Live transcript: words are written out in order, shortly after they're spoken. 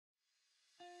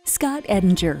Scott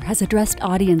Edinger has addressed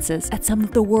audiences at some of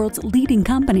the world's leading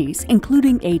companies,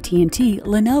 including AT&T,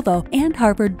 Lenovo, and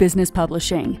Harvard Business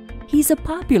Publishing. He's a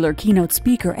popular keynote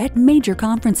speaker at major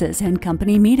conferences and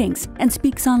company meetings and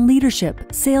speaks on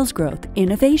leadership, sales growth,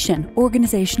 innovation,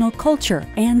 organizational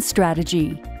culture, and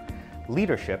strategy.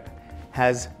 Leadership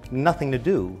has nothing to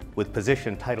do with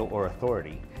position, title, or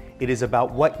authority. It is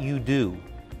about what you do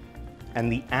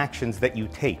and the actions that you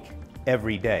take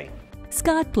every day.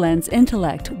 Scott blends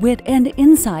intellect, wit, and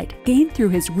insight gained through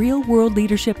his real-world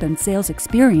leadership and sales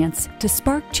experience to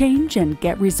spark change and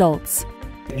get results.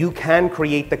 You can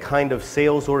create the kind of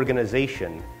sales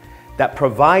organization that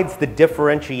provides the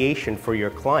differentiation for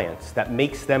your clients, that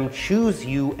makes them choose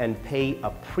you and pay a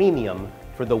premium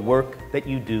for the work that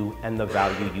you do and the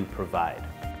value you provide.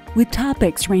 With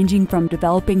topics ranging from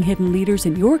developing hidden leaders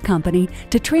in your company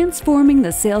to transforming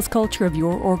the sales culture of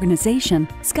your organization,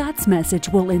 Scott's message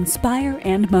will inspire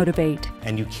and motivate.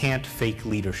 And you can't fake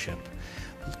leadership.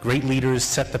 Great leaders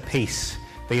set the pace.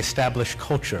 They establish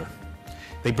culture.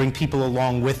 They bring people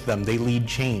along with them. They lead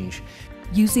change.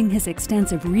 Using his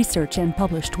extensive research and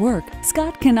published work,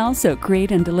 Scott can also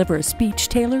create and deliver a speech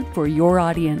tailored for your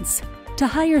audience. To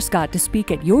hire Scott to speak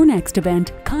at your next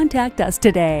event, contact us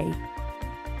today.